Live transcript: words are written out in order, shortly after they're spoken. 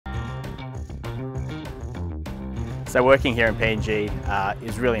So working here in PNG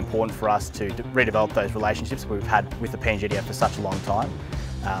is really important for us to redevelop those relationships we've had with the PNGDF for such a long time,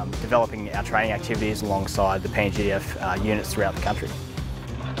 developing our training activities alongside the PNGDF units throughout the country.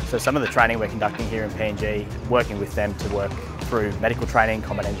 So some of the training we're conducting here in PNG, working with them to work through medical training,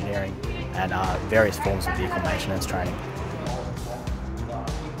 combat engineering and various forms of vehicle maintenance training.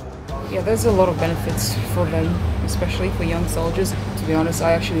 Yeah, there's a lot of benefits for them, especially for young soldiers. To be honest,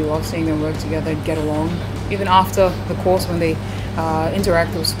 I actually love seeing them work together and get along. Even after the course, when they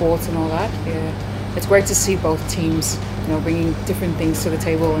interact with sports and all that, yeah, it's great to see both teams, bringing different things to the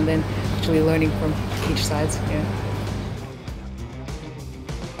table and then actually learning from each side. Yeah.